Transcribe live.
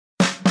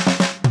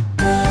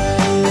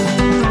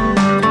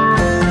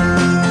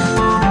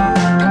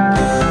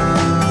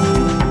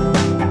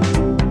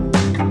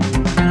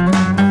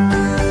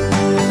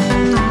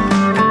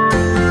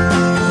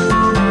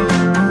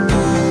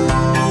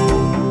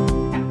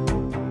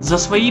За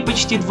свои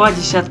почти 2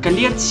 десятка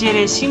лет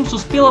серия Sims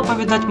успела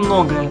повидать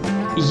многое.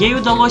 Ей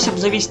удалось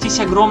обзавестись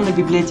огромной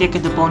библиотекой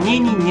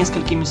дополнений,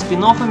 несколькими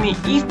спин-оффами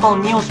и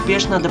вполне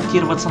успешно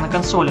адаптироваться на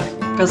консолях.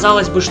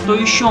 Казалось бы, что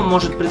еще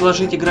может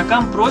предложить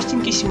игрокам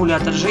простенький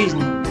симулятор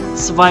жизни?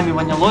 С вами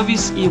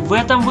Ванялойс, и в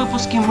этом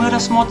выпуске мы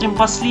рассмотрим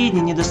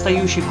последний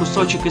недостающий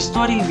кусочек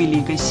истории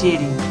великой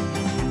серии.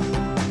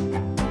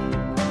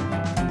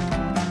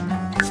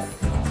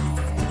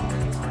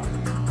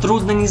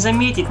 Трудно не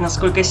заметить,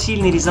 насколько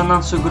сильный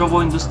резонанс у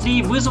игровой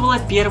индустрии вызвала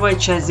первая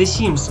часть The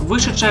Sims,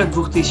 вышедшая в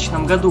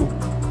 2000 году.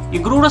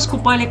 Игру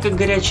раскупали как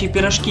горячие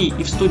пирожки,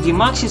 и в студии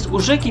Maxis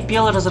уже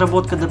кипела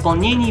разработка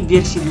дополнений,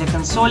 версий для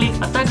консолей,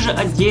 а также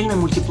отдельной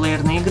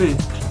мультиплеерной игры.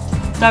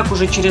 Так,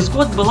 уже через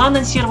год была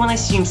анонсирована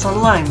Sims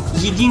Online,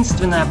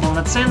 единственная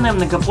полноценная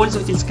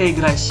многопользовательская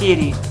игра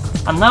серии.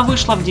 Она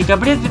вышла в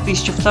декабре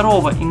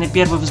 2002 и на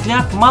первый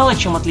взгляд мало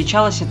чем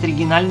отличалась от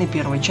оригинальной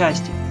первой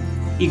части.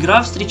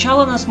 Игра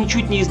встречала нас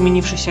ничуть не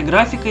изменившейся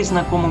графикой,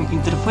 знакомым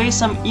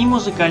интерфейсом и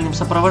музыкальным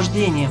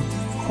сопровождением.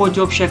 Хоть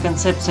общая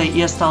концепция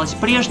и осталась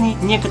прежней,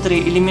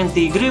 некоторые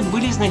элементы игры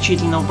были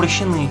значительно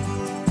упрощены.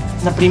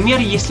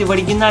 Например, если в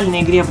оригинальной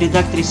игре в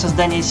редакторе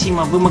создания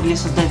Сима вы могли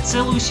создать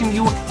целую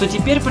семью, то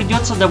теперь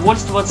придется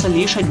довольствоваться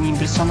лишь одним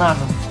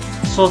персонажем.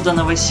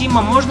 Созданного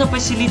Сима можно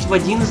поселить в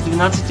один из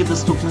 12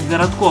 доступных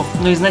городков,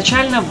 но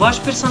изначально ваш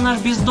персонаж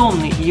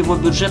бездомный и его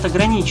бюджет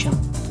ограничен.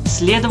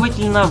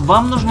 Следовательно,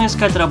 вам нужно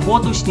искать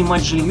работу,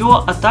 снимать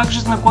жилье, а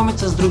также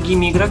знакомиться с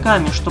другими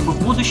игроками, чтобы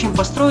в будущем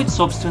построить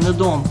собственный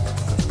дом.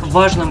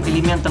 Важным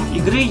элементом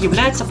игры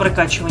является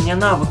прокачивание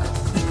навыков.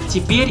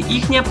 Теперь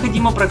их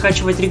необходимо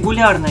прокачивать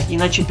регулярно,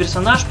 иначе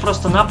персонаж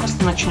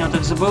просто-напросто начнет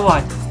их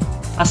забывать.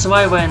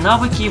 Осваивая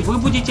навыки, вы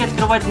будете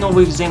открывать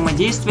новые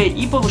взаимодействия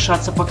и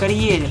повышаться по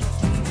карьере.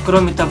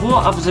 Кроме того,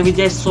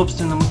 обзаведясь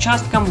собственным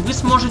участком, вы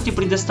сможете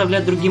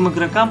предоставлять другим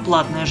игрокам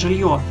платное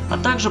жилье, а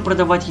также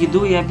продавать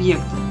еду и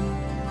объекты.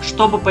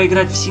 Чтобы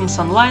поиграть в Sims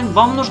Online,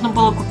 вам нужно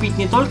было купить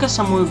не только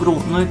саму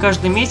игру, но и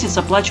каждый месяц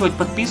оплачивать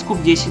подписку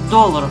в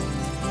 $10.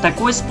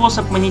 Такой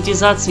способ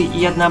монетизации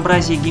и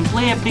однообразия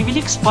геймплея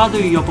привели к спаду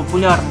ее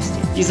популярности,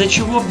 из-за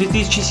чего в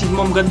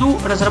 2007 году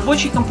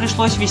разработчикам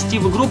пришлось ввести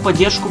в игру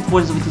поддержку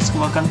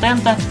пользовательского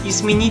контента и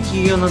сменить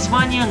ее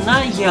название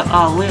на EA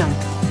Land.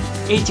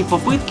 Эти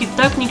попытки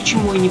так ни к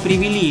чему и не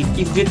привели,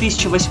 и в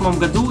 2008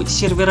 году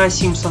сервера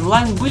Sims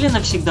Online были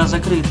навсегда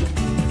закрыты.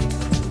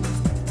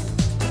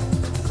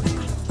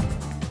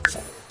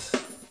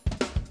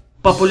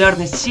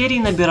 Популярность серии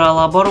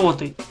набирала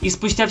обороты, и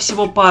спустя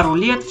всего пару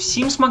лет в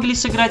Sims могли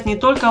сыграть не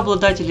только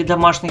обладатели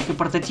домашних и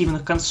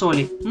портативных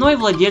консолей, но и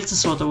владельцы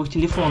сотовых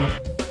телефонов.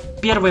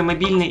 Первой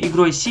мобильной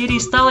игрой серии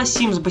стала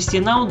Sims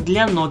Bastion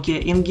для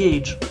Nokia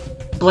Engage.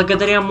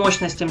 Благодаря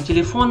мощностям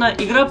телефона,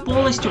 игра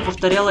полностью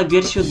повторяла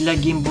версию для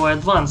Game Boy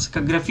Advance,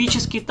 как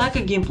графически, так и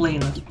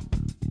геймплейно.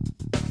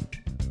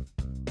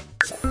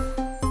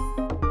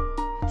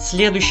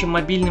 Следующим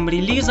мобильным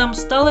релизом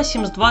стала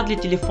Sims 2 для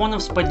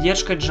телефонов с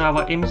поддержкой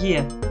Java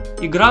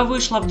ME. Игра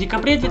вышла в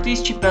декабре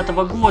 2005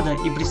 года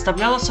и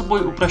представляла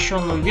собой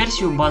упрощенную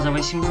версию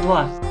базовой Sims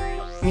 2.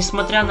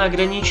 Несмотря на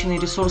ограниченные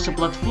ресурсы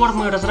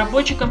платформы,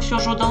 разработчикам все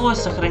же удалось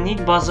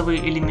сохранить базовые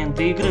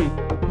элементы игры.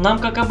 Нам,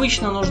 как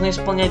обычно, нужно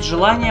исполнять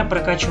желания,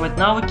 прокачивать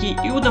навыки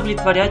и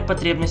удовлетворять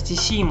потребности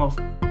симов.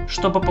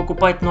 Чтобы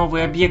покупать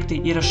новые объекты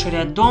и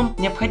расширять дом,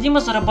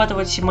 необходимо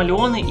зарабатывать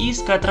симолеоны и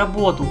искать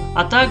работу,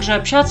 а также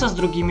общаться с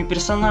другими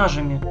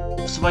персонажами.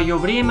 В свое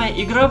время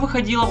игра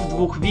выходила в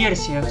двух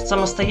версиях.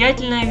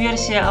 Самостоятельная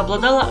версия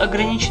обладала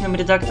ограниченным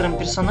редактором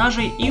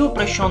персонажей и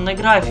упрощенной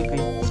графикой,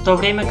 в то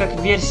время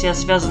как версия,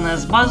 связанная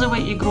с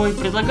базовой игрой,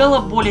 предлагала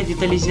более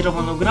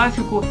детализированную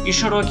графику и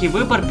широкий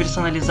выбор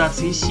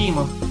персонализации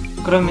симов.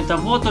 Кроме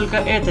того, только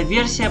эта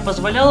версия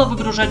позволяла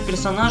выгружать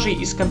персонажей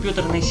из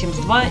компьютерной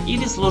Sims 2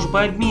 или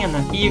службы обмена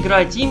и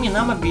играть ими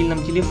на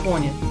мобильном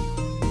телефоне.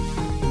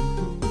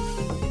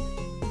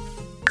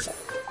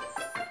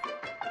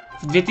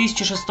 В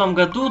 2006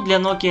 году для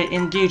Nokia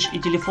Engage и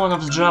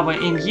телефонов с Java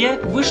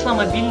ME вышла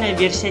мобильная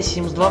версия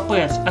Sims 2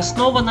 Pets,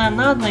 основанная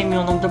на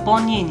одноименном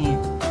дополнении.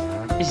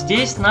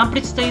 Здесь нам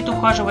предстоит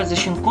ухаживать за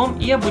щенком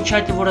и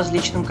обучать его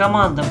различным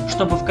командам,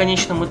 чтобы в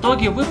конечном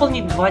итоге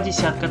выполнить 2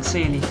 десятка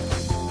целей.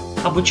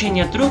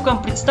 Обучение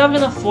трюкам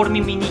представлено в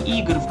форме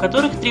мини-игр, в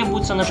которых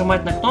требуется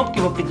нажимать на кнопки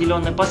в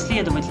определенной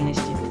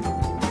последовательности.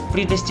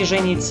 При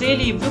достижении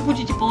целей вы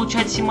будете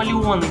получать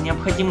симолеоны,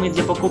 необходимые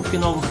для покупки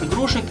новых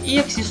игрушек и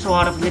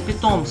аксессуаров для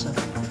питомца.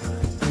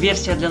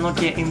 Версия для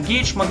Nokia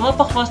Engage могла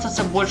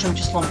похвастаться большим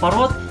числом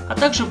пород, а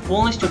также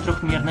полностью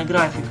трехмерной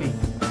графикой.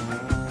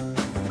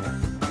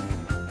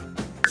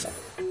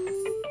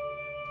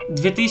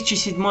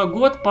 2007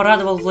 год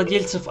порадовал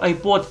владельцев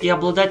iPod и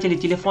обладателей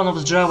телефонов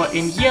с Java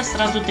ME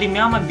сразу 3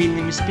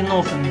 мобильными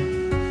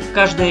спин-оффами.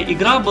 Каждая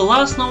игра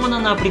была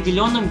основана на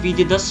определенном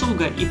виде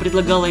досуга и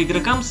предлагала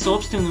игрокам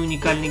собственный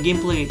уникальный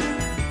геймплей.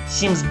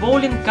 Sims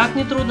Bowling, как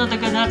нетрудно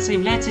догадаться,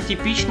 является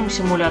типичным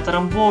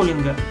симулятором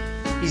боулинга.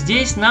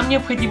 Здесь нам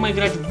необходимо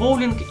играть в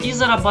боулинг и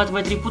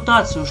зарабатывать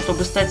репутацию,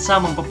 чтобы стать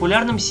самым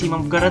популярным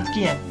симом в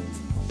городке.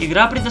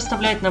 Игра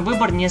предоставляет на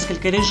выбор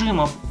несколько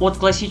режимов, от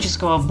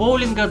классического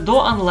боулинга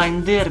до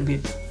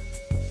онлайн-дерби.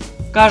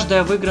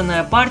 Каждая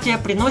выигранная партия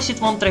приносит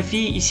вам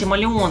трофеи и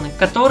симолеоны,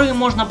 которые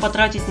можно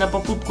потратить на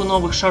покупку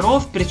новых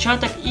шаров,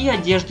 перчаток и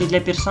одежды для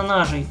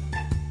персонажей.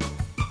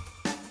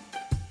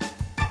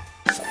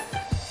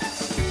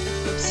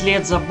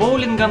 Вслед за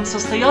боулингом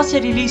состоялся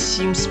релиз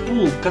Sims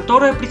Pool,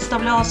 которая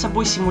представляла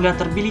собой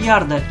симулятор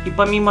бильярда и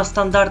помимо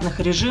стандартных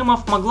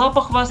режимов могла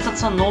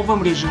похвастаться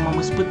новым режимом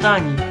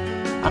испытаний.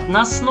 От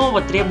нас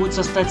снова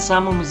требуется стать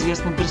самым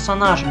известным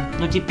персонажем,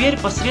 но теперь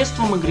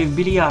посредством игры в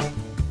бильярд.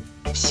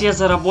 Все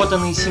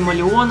заработанные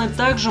симолеоны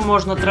также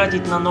можно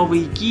тратить на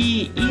новые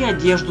кии и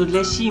одежду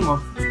для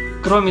симов.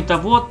 Кроме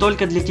того,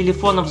 только для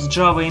телефонов с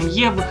Java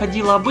ME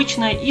выходила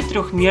обычная и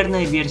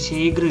трехмерная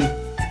версия игры.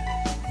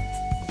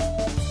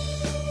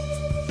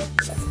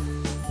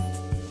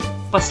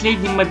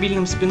 Последним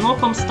мобильным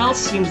спин-оффом стал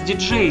Sims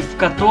DJ, в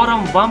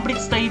котором вам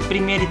предстоит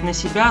примерить на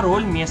себя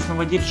роль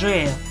местного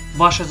диджея.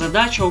 Ваша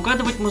задача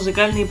угадывать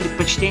музыкальные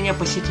предпочтения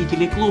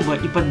посетителей клуба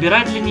и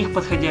подбирать для них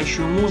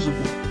подходящую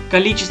музыку.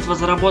 Количество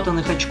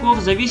заработанных очков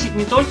зависит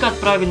не только от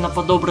правильно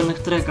подобранных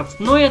треков,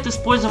 но и от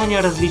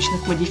использования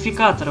различных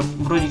модификаторов,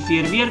 вроде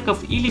фейерверков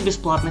или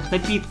бесплатных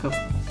напитков.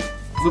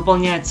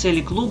 Выполняя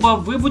цели клуба,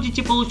 вы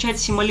будете получать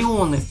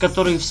симолеоны,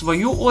 которые в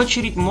свою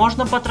очередь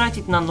можно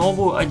потратить на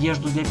новую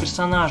одежду для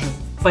персонажа.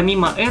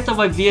 Помимо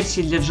этого, в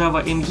версии для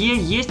Java ME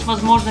есть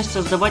возможность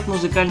создавать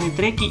музыкальные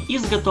треки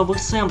из готовых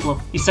сэмплов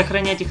и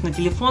сохранять их на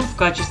телефон в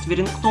качестве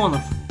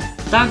рингтонов.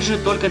 Также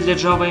только для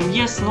Java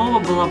ME снова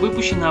была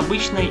выпущена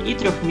обычная и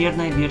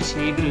трехмерная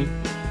версия игры.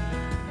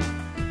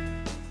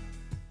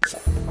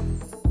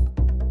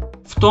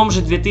 В том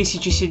же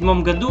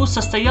 2007 году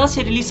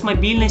состоялся релиз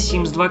мобильной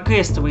Sims 2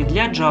 квестовой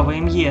для Java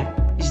ME.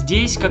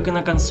 Здесь, как и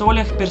на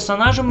консолях,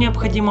 персонажам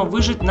необходимо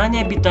выжить на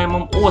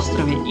необитаемом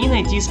острове и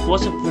найти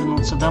способ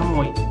вернуться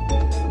домой.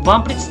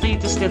 Вам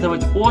предстоит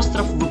исследовать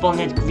остров,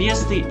 выполнять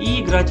квесты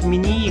и играть в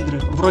мини-игры,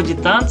 вроде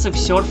танцев,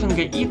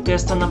 серфинга и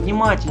теста на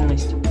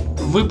внимательность.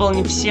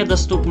 Выполнив все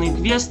доступные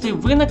квесты,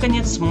 вы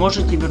наконец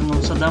сможете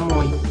вернуться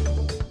домой.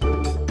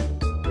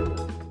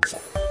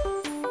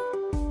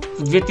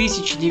 В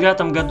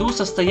 2009 году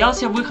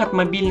состоялся выход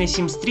мобильной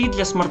Sims 3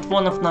 для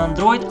смартфонов на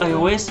Android,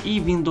 iOS и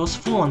Windows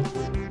Phone.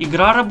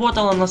 Игра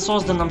работала на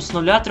созданном с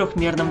нуля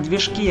трехмерном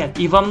движке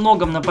и во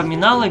многом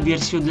напоминала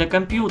версию для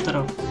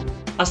компьютеров.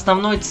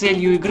 Основной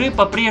целью игры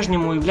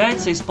по-прежнему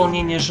является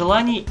исполнение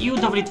желаний и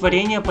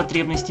удовлетворение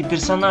потребностей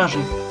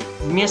персонажей.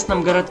 В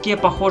местном городке,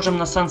 похожем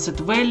на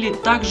Sunset Valley,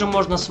 также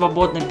можно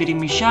свободно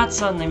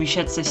перемещаться,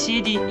 навещать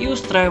соседей и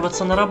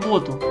устраиваться на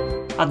работу.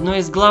 Одной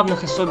из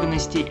главных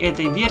особенностей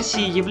этой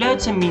версии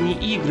являются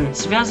мини-игры,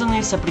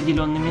 связанные с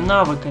определенными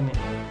навыками.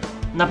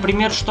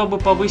 Например, чтобы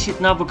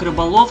повысить навык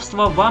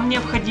рыболовства, вам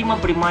необходимо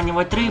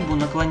приманивать рыбу,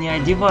 наклоняя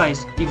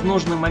девайс, и в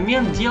нужный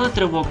момент делать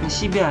рывок на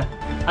себя.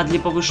 А для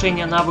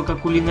повышения навыка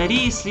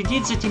кулинарии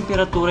следить за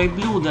температурой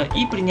блюда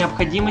и при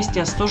необходимости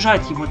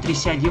остужать его,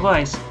 тряся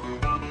девайс.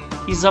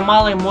 Из-за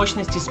малой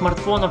мощности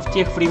смартфонов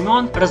тех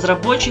времен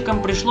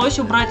разработчикам пришлось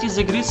убрать из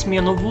игры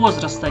смену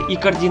возраста и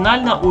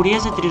кардинально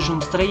урезать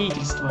режим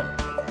строительства.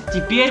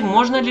 Теперь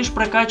можно лишь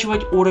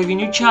прокачивать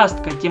уровень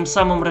участка, тем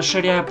самым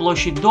расширяя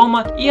площадь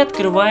дома и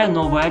открывая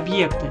новые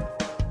объекты.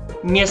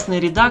 Местный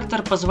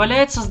редактор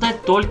позволяет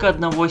создать только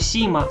одного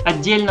сима,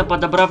 отдельно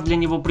подобрав для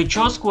него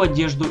прическу,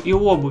 одежду и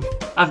обувь.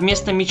 А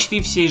вместо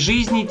мечты всей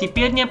жизни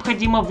теперь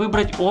необходимо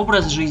выбрать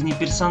образ жизни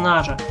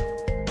персонажа.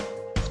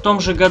 В том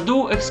же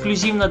году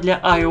эксклюзивно для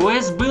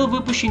iOS был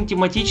выпущен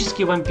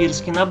тематический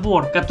вампирский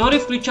набор, который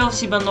включал в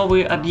себя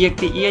новые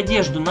объекты и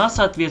одежду на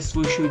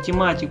соответствующую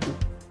тематику.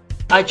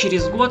 А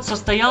через год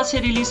состоялся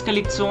релиз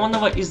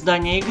коллекционного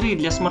издания игры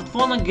для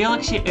смартфона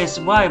Galaxy S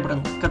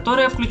Vibrant,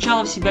 которая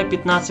включала в себя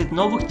 15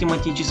 новых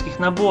тематических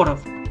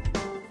наборов.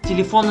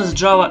 Телефоны с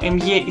Java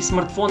ME и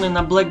смартфоны на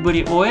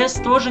BlackBerry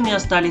OS тоже не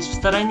остались в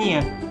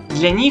стороне.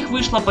 Для них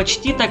вышла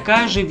почти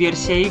такая же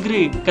версия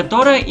игры,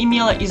 которая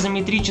имела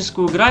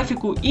изометрическую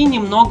графику и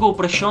немного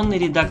упрощенный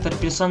редактор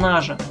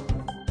персонажа.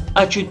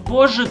 А чуть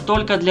позже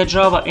только для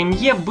Java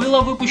ME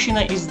было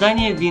выпущено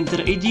издание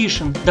Winter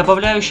Edition,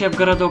 добавляющее в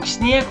городок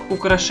снег,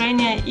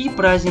 украшения и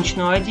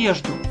праздничную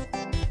одежду.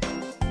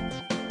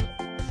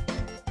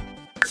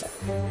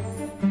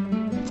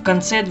 В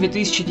конце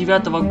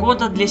 2009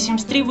 года для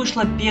Sims 3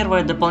 вышло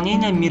первое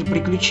дополнение «Мир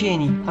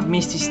приключений», а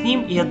вместе с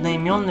ним и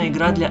одноименная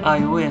игра для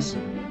iOS.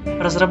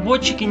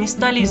 Разработчики не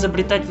стали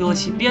изобретать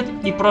велосипед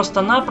и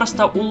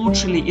просто-напросто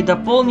улучшили и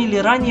дополнили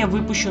ранее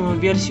выпущенную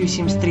версию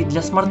Sims 3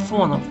 для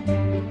смартфонов.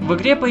 В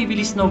игре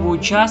появились новые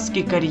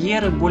участки,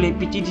 карьеры, более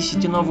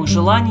 50 новых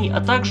желаний,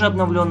 а также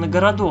обновленный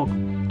городок.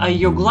 А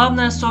ее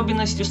главной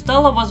особенностью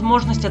стала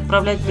возможность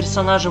отправлять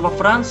персонажа во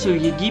Францию,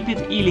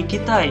 Египет или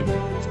Китай.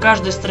 В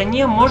каждой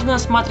стране можно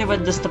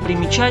осматривать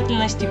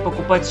достопримечательности,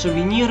 покупать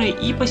сувениры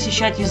и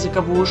посещать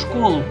языковую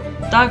школу.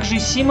 Также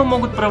симы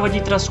могут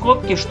проводить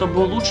раскопки,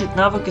 чтобы улучшить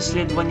навык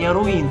исследования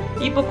руин,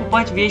 и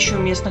покупать вещи у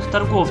местных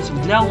торговцев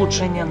для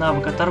улучшения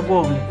навыка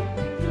торговли.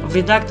 В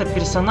редактор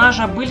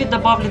персонажа были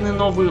добавлены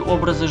новые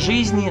образы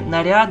жизни,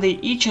 наряды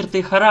и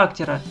черты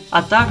характера,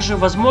 а также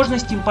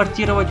возможность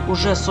импортировать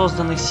уже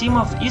созданных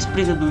симов из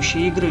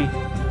предыдущей игры.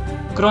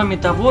 Кроме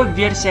того, в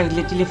версиях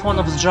для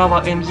телефонов с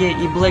Java ME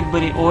и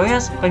BlackBerry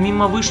OS,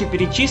 помимо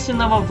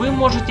вышеперечисленного, вы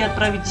можете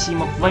отправить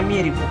симов в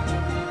Америку.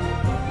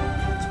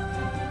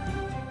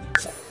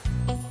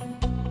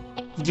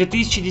 В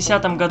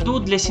 2010 году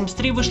для Sims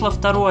 3 вышло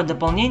второе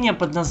дополнение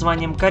под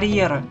названием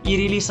 «Карьера», и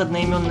релиз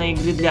одноименной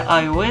игры для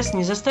iOS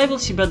не заставил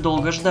себя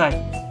долго ждать.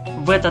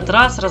 В этот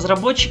раз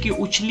разработчики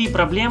учли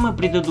проблемы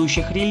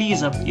предыдущих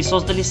релизов и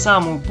создали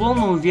самую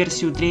полную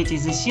версию третьей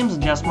The Sims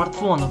для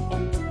смартфонов.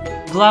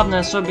 Главной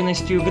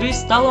особенностью игры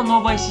стала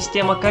новая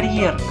система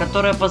карьер,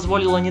 которая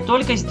позволила не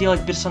только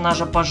сделать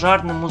персонажа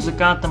пожарным,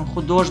 музыкантом,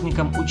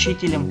 художником,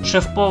 учителем,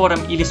 шеф-поваром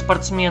или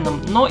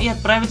спортсменом, но и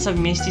отправиться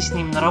вместе с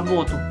ним на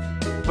работу.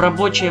 В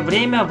рабочее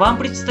время вам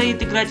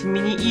предстоит играть в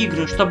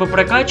мини-игры, чтобы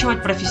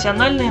прокачивать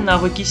профессиональные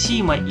навыки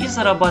Сима и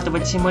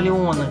зарабатывать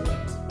симолеоны.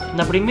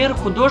 Например,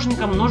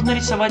 художникам нужно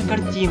рисовать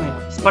картины,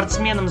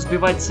 спортсменам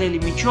сбивать цели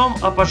мечом,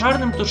 а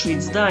пожарным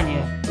тушить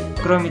здания.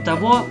 Кроме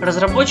того,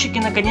 разработчики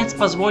наконец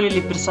позволили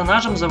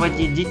персонажам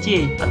заводить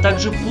детей, а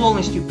также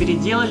полностью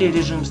переделали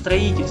режим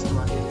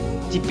строительства.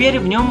 Теперь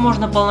в нем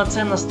можно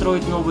полноценно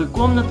строить новые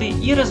комнаты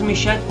и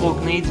размещать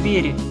окна и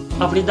двери,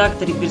 а в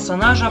редакторе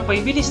персонажа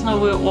появились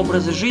новые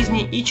образы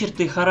жизни и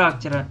черты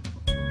характера.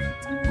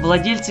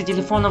 Владельцы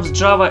телефонов с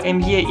Java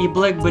ME и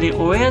BlackBerry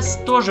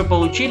OS тоже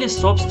получили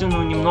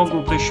собственную немного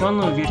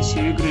упрощенную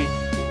версию игры.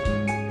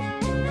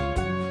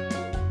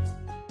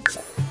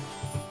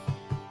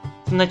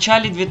 В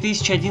начале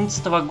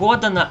 2011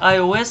 года на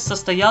iOS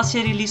состоялся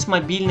релиз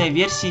мобильной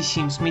версии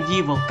Sims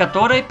Medieval,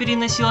 которая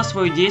переносила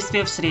свое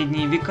действие в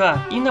средние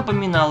века и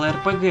напоминала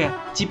RPG.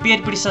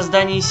 Теперь при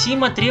создании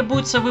Сима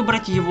требуется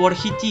выбрать его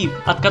архетип,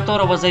 от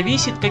которого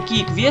зависит,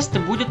 какие квесты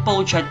будет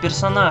получать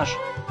персонаж.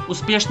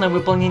 Успешное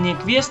выполнение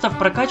квестов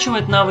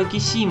прокачивает навыки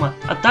Сима,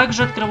 а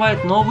также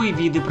открывает новые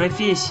виды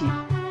профессий.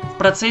 В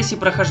процессе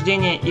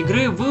прохождения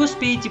игры вы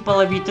успеете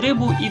половить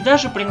рыбу и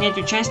даже принять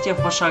участие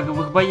в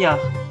пошаговых боях.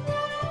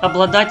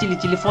 Обладатели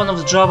телефонов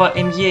с Java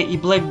ME и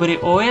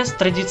BlackBerry OS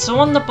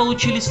традиционно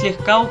получили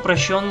слегка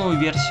упрощенную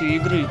версию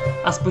игры,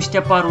 а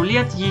спустя пару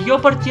лет ее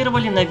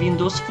портировали на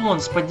Windows Phone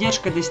с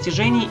поддержкой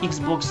достижений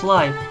Xbox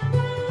Live.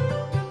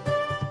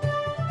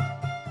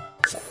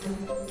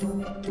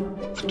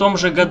 В том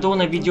же году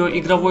на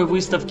видеоигровой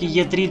выставке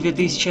E3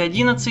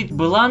 2011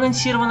 была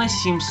анонсирована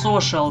Sims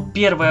Social,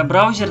 первая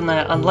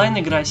браузерная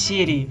онлайн-игра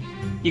серии.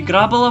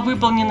 Игра была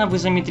выполнена в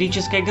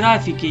изометрической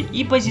графике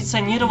и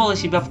позиционировала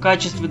себя в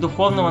качестве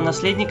духовного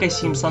наследника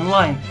Sims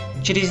Online.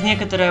 Через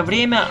некоторое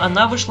время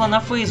она вышла на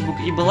Facebook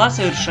и была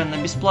совершенно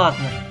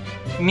бесплатна.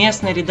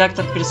 Местный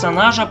редактор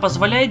персонажа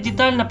позволяет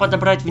детально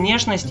подобрать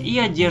внешность и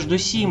одежду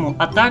Симу,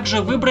 а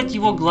также выбрать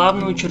его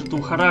главную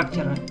черту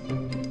характера.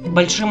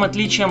 Большим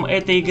отличием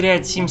этой игры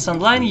от Sims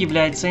Online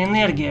является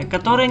энергия,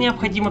 которая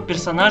необходима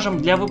персонажам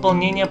для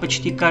выполнения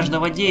почти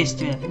каждого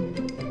действия.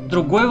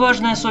 Другой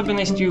важной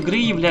особенностью игры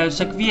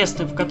являются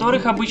квесты, в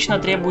которых обычно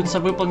требуется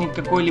выполнить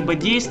какое-либо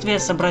действие,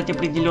 собрать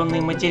определенные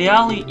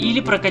материалы или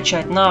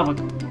прокачать навык.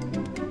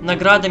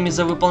 Наградами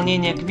за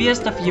выполнение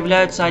квестов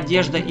являются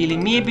одежда или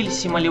мебель,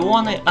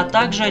 симолеоны, а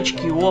также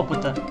очки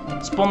опыта.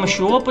 С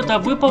помощью опыта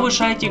вы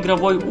повышаете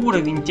игровой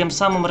уровень, тем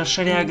самым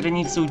расширяя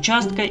границы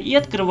участка и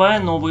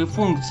открывая новые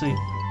функции.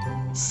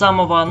 С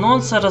самого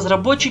анонса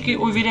разработчики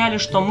уверяли,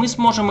 что мы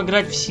сможем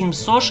играть в Sims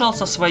Social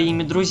со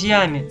своими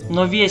друзьями,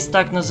 но весь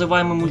так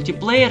называемый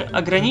мультиплеер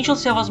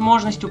ограничился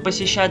возможностью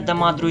посещать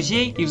дома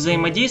друзей и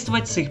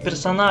взаимодействовать с их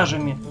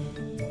персонажами.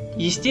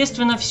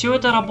 Естественно, все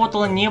это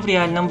работало не в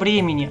реальном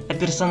времени, а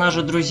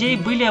персонажи друзей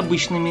были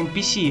обычными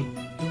NPC.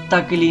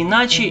 Так или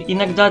иначе,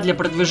 иногда для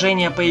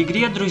продвижения по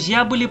игре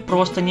друзья были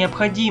просто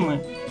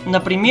необходимы.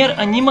 Например,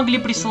 они могли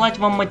присылать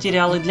вам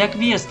материалы для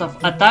квестов,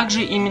 а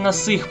также именно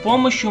с их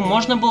помощью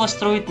можно было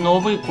строить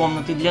новые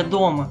комнаты для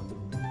дома.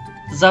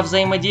 За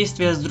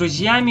взаимодействие с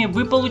друзьями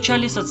вы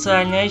получали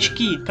социальные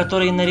очки,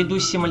 которые наряду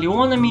с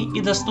симолеонами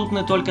и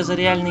доступны только за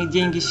реальные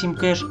деньги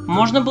SimCash,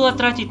 можно было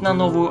тратить на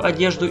новую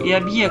одежду и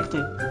объекты.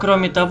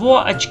 Кроме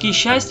того, очки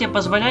счастья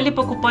позволяли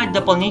покупать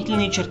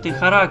дополнительные черты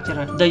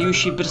характера,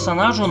 дающие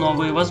персонажу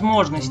новые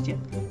возможности.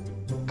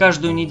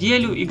 Каждую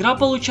неделю игра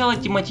получала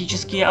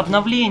тематические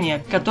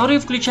обновления,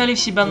 которые включали в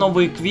себя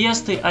новые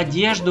квесты,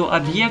 одежду,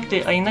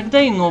 объекты, а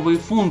иногда и новые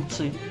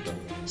функции.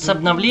 С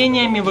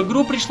обновлениями в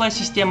игру пришла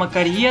система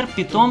карьер,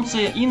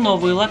 питомцы и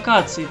новые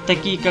локации,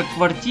 такие как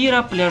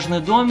квартира,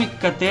 пляжный домик,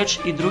 коттедж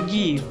и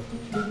другие.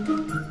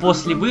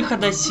 После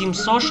выхода Sims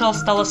Social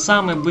стала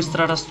самой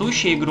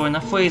быстрорастущей игрой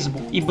на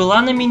Facebook и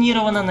была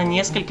номинирована на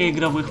несколько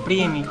игровых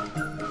премий.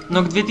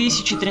 Но к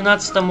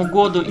 2013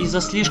 году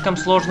из-за слишком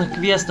сложных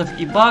квестов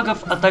и багов,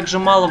 а также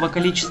малого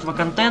количества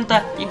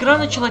контента, игра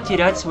начала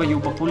терять свою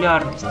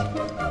популярность.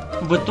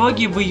 В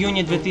итоге в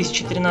июне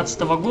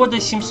 2013 года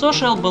Sims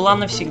Social была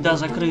навсегда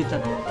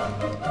закрыта.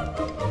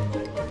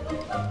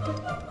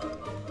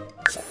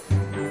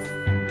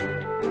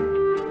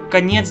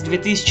 Конец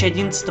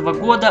 2011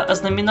 года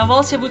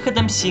ознаменовался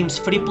выходом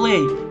Sims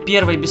Freeplay,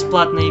 первой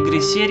бесплатной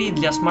игры серии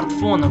для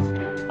смартфонов.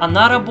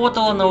 Она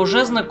работала на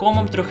уже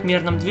знакомом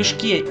трехмерном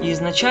движке и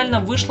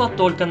изначально вышла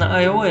только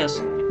на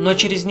iOS, но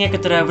через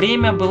некоторое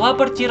время была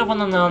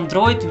портирована на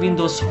Android,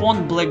 Windows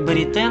Phone,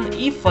 BlackBerry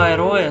 10 и Fire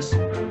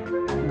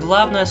OS.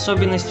 Главной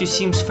особенностью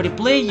Sims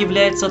Freeplay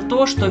является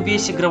то, что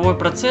весь игровой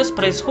процесс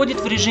происходит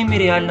в режиме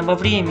реального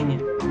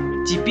времени.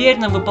 Теперь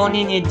на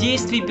выполнение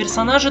действий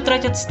персонажи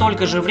тратят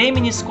столько же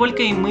времени,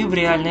 сколько и мы в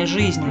реальной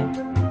жизни.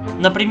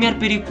 Например,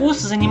 перекус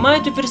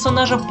занимает у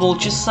персонажа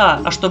полчаса,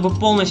 а чтобы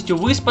полностью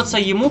выспаться,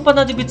 ему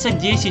понадобится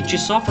 10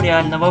 часов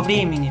реального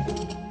времени.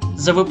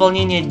 За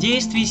выполнение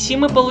действий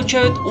симы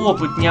получают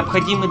опыт,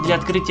 необходимый для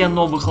открытия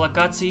новых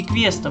локаций и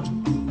квестов.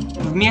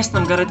 В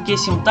местном городке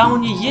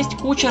Симтауне есть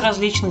куча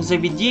различных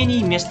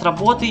заведений, мест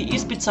работы и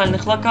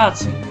специальных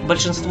локаций,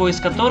 большинство из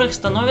которых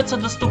становятся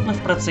доступны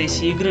в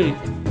процессе игры.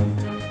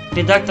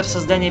 Редактор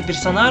создания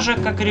персонажа,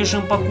 как и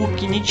режим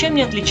покупки, ничем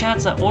не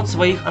отличается от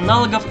своих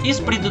аналогов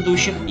из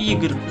предыдущих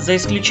игр, за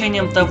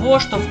исключением того,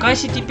 что в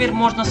кассе теперь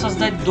можно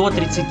создать до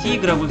 30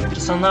 игровых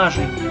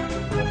персонажей.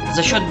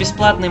 За счет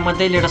бесплатной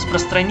модели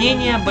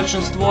распространения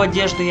большинство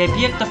одежды и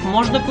объектов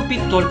можно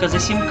купить только за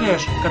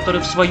симкэш, который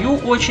в свою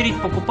очередь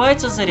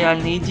покупается за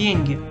реальные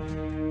деньги.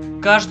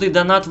 Каждый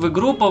донат в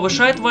игру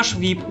повышает ваш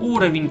VIP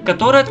уровень,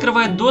 который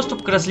открывает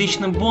доступ к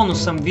различным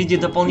бонусам в виде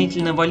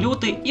дополнительной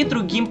валюты и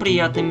другим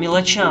приятным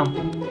мелочам.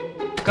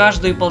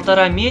 Каждые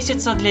 1,5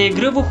 месяца для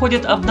игры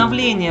выходят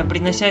обновления,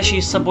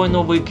 приносящие с собой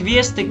новые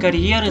квесты,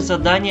 карьеры,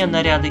 задания,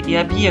 наряды и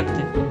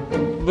объекты.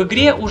 В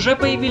игре уже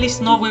появились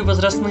новые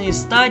возрастные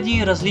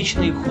стадии,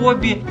 различные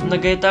хобби,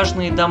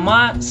 многоэтажные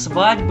дома,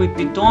 свадьбы,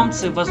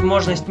 питомцы,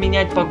 возможность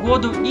менять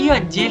погоду и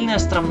отдельный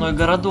островной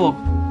городок.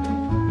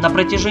 На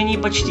протяжении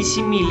почти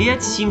 7 лет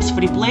Sims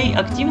Freeplay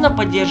активно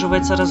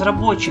поддерживается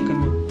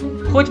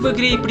разработчиками. Хоть в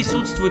игре и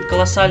присутствует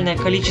колоссальное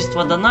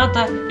количество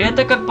доната,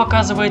 это, как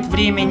показывает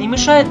время, не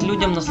мешает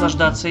людям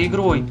наслаждаться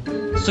игрой.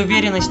 С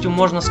уверенностью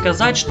можно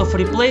сказать, что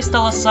Freeplay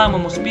стала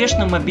самым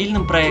успешным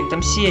мобильным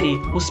проектом серии,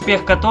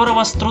 успех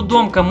которого с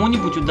трудом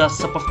кому-нибудь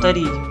удастся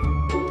повторить.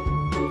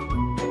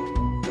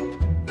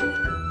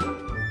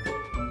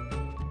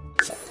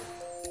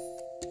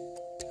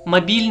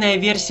 Мобильная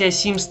версия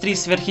Sims 3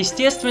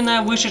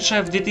 Сверхъестественная,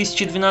 вышедшая в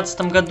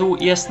 2012 году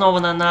и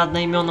основанная на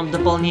одноименном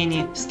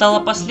дополнении, стала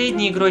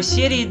последней игрой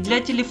серии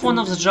для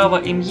телефонов с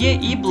Java ME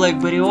и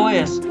BlackBerry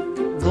OS.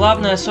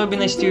 Главной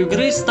особенностью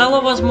игры стала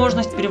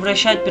возможность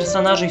превращать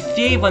персонажей в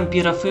фей,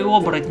 вампиров и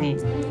оборотней.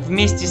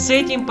 Вместе с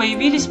этим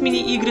появились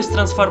мини-игры с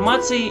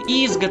трансформацией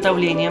и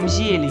изготовлением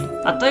зелий,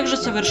 а также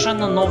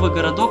совершенно новый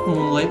городок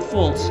Moonlight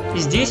Falls.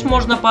 Здесь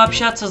можно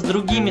пообщаться с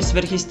другими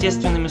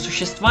сверхъестественными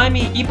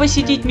существами и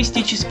посетить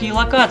мистические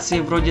локации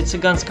вроде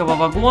цыганского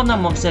вагона,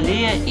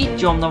 мавзолея и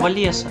темного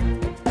леса.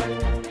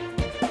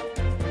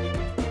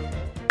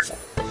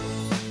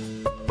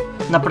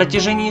 На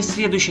протяжении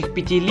следующих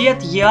 5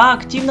 лет EA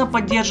активно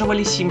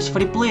поддерживали Sims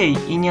Freeplay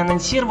и не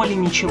анонсировали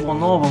ничего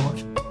нового.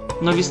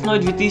 Но весной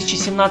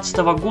 2017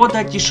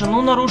 года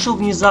тишину нарушил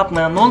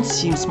внезапный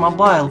анонс Sims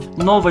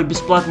Mobile, новой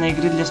бесплатной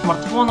игры для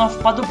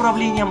смартфонов под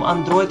управлением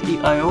Android и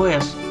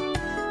iOS.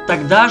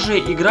 Тогда же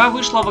игра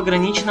вышла в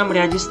ограниченном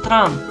ряде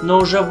стран, но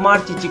уже в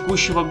марте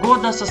текущего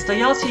года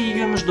состоялся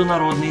ее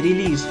международный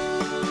релиз.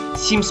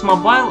 Sims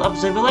Mobile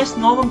обзавелась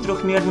новым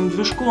трехмерным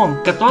движком,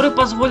 который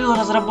позволил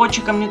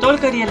разработчикам не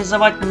только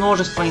реализовать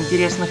множество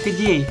интересных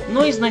идей,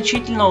 но и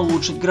значительно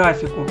улучшить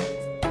графику.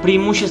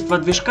 Преимущества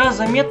движка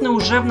заметны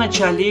уже в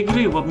начале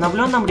игры в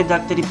обновленном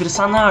редакторе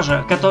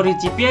персонажа, который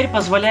теперь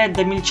позволяет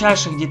до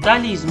мельчайших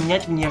деталей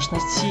изменять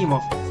внешность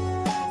симов.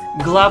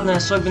 Главной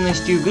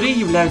особенностью игры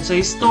являются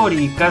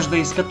истории,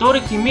 каждая из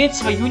которых имеет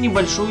свою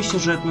небольшую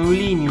сюжетную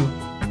линию.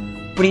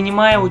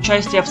 Принимая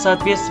участие в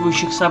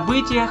соответствующих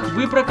событиях,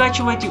 вы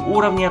прокачиваете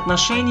уровни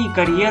отношений,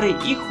 карьеры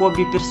и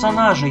хобби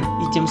персонажей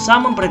и тем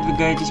самым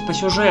продвигаетесь по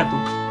сюжету.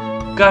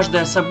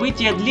 Каждое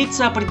событие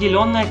длится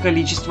определенное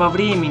количество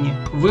времени.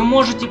 Вы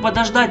можете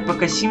подождать,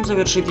 пока Сим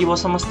завершит его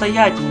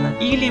самостоятельно,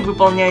 или,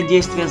 выполняя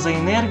действия за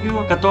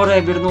энергию, которая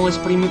вернулась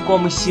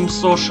прямиком из Sims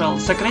Social,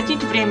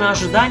 сократить время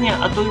ожидания,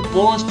 а то и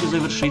полностью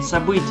завершить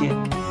событие.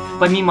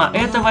 Помимо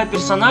этого,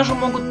 персонажи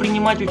могут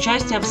принимать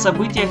участие в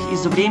событиях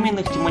из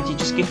временных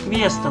тематических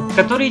квестов,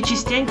 которые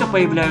частенько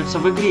появляются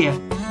в игре.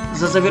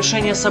 За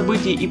завершение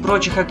событий и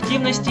прочих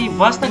активностей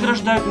вас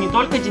награждают не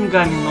только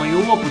деньгами, но и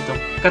опытом,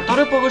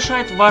 который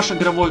повышает ваш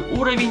игровой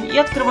уровень и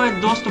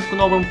открывает доступ к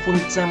новым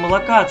функциям и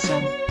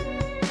локациям.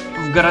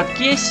 В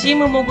городке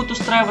симы могут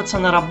устраиваться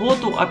на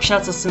работу,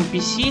 общаться с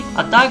NPC,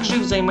 а также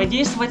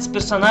взаимодействовать с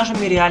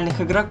персонажами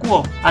реальных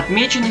игроков,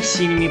 отмеченных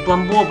синими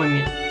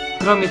пломбобами.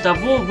 Кроме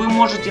того, вы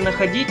можете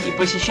находить и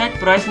посещать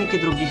праздники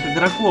других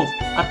игроков,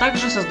 а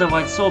также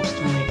создавать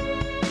собственные.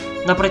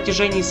 На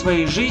протяжении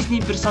своей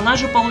жизни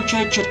персонажи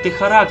получают черты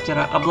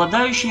характера,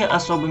 обладающие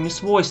особыми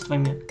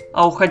свойствами,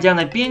 а уходя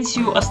на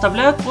пенсию,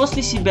 оставляют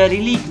после себя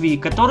реликвии,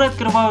 которые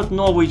открывают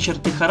новые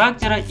черты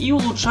характера и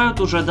улучшают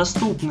уже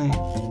доступные.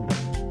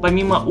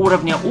 Помимо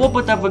уровня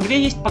опыта, в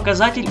игре есть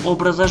показатель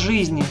образа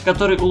жизни,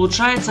 который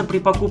улучшается при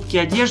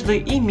покупке одежды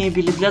и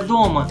мебели для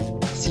дома.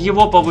 С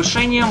его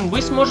повышением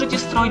вы сможете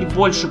строить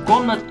больше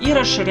комнат и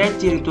расширять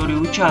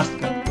территорию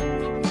участка.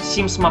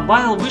 Sims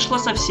Mobile вышла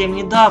совсем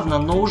недавно,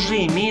 но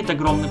уже имеет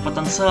огромный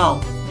потенциал.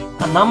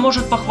 Она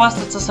может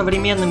похвастаться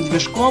современным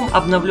движком,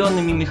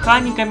 обновленными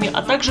механиками,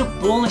 а также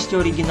полностью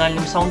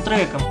оригинальным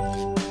саундтреком.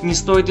 Не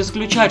стоит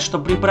исключать, что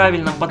при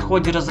правильном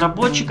подходе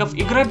разработчиков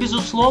игра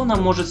безусловно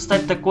может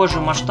стать такой же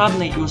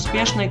масштабной и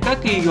успешной,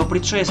 как и ее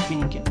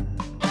предшественники.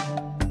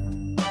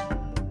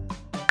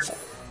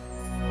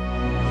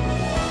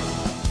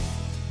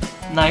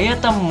 На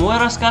этом мой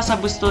рассказ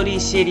об истории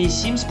серии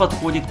Sims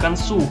подходит к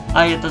концу,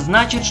 а это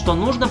значит, что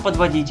нужно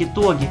подводить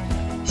итоги.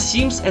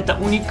 Sims — это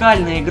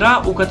уникальная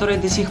игра, у которой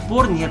до сих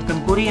пор нет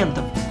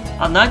конкурентов.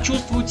 Она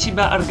чувствует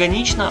себя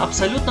органично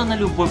абсолютно на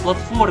любой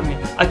платформе,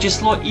 а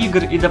число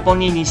игр и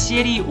дополнений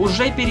серии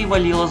уже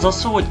перевалило за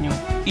 100.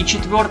 И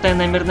 4-я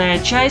номерная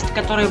часть,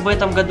 которой в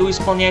этом году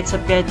исполняется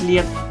 5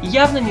 лет,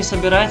 явно не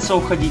собирается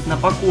уходить на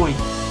покой.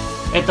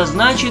 Это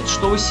значит,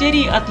 что у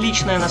серии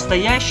отличное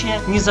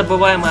настоящее,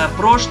 незабываемое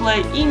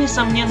прошлое и,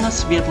 несомненно,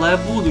 светлое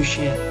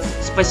будущее.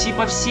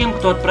 Спасибо всем,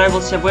 кто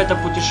отправился в это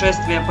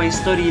путешествие по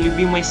истории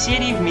любимой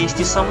серии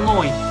вместе со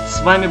мной.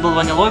 С вами был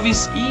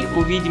Ванялойс, и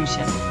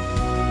увидимся.